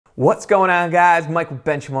What's going on, guys? Mike with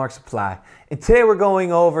Benchmark Supply, and today we're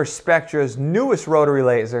going over Spectra's newest rotary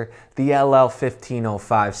laser, the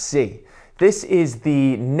LL1505C. This is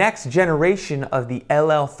the next generation of the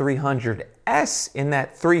LL300S in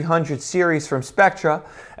that 300 series from Spectra,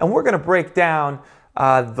 and we're going to break down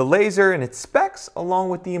the laser and its specs along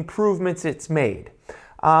with the improvements it's made.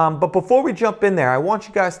 But before we jump in there, I want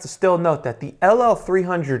you guys to still note that the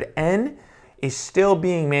LL300N is still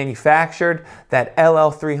being manufactured, that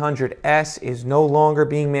LL300S is no longer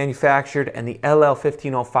being manufactured, and the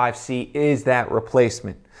LL1505C is that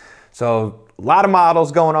replacement. So a lot of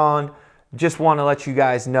models going on. Just want to let you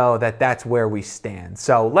guys know that that's where we stand.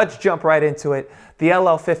 So let's jump right into it. The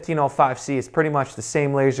LL1505C is pretty much the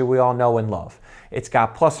same laser we all know and love. It's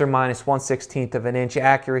got plus or minus 1/16 of an inch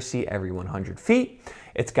accuracy every 100 feet.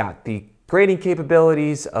 It's got the grading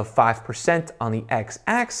capabilities of 5% on the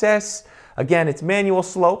x-axis. Again, it's manual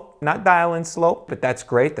slope, not dial-in slope, but that's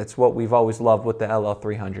great. That's what we've always loved with the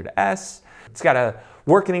LL300S. It's got a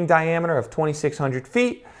working diameter of 2,600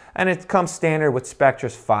 feet, and it comes standard with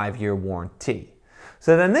Spectra's 5-year warranty.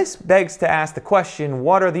 So then this begs to ask the question,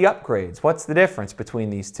 what are the upgrades? What's the difference between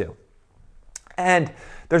these two? And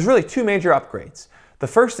there's really two major upgrades. The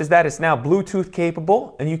first is that it's now Bluetooth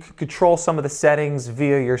capable, and you can control some of the settings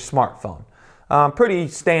via your smartphone. Pretty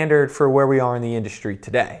standard for where we are in the industry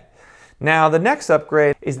today. Now, the next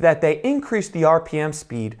upgrade is that they increased the RPM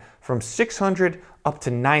speed from 600 up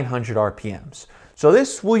to 900 RPMs. So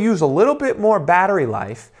this will use a little bit more battery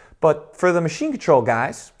life, but for the machine control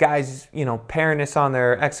guys, pairing this on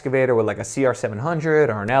their excavator with like a CR700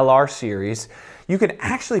 or an LR series, you can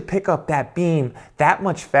actually pick up that beam that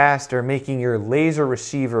much faster, making your laser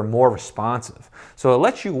receiver more responsive. So it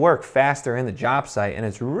lets you work faster in the job site, and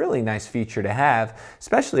it's a really nice feature to have,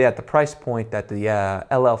 especially at the price point that the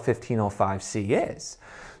LL1505C is.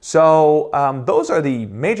 So those are the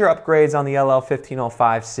major upgrades on the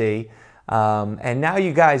LL1505C. And now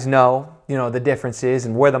you guys know, the differences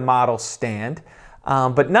and where the models stand.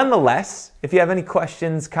 But nonetheless, if you have any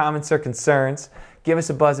questions, comments, or concerns, give us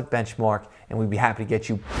a buzz at Benchmark, and we'd be happy to get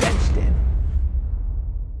you benched in.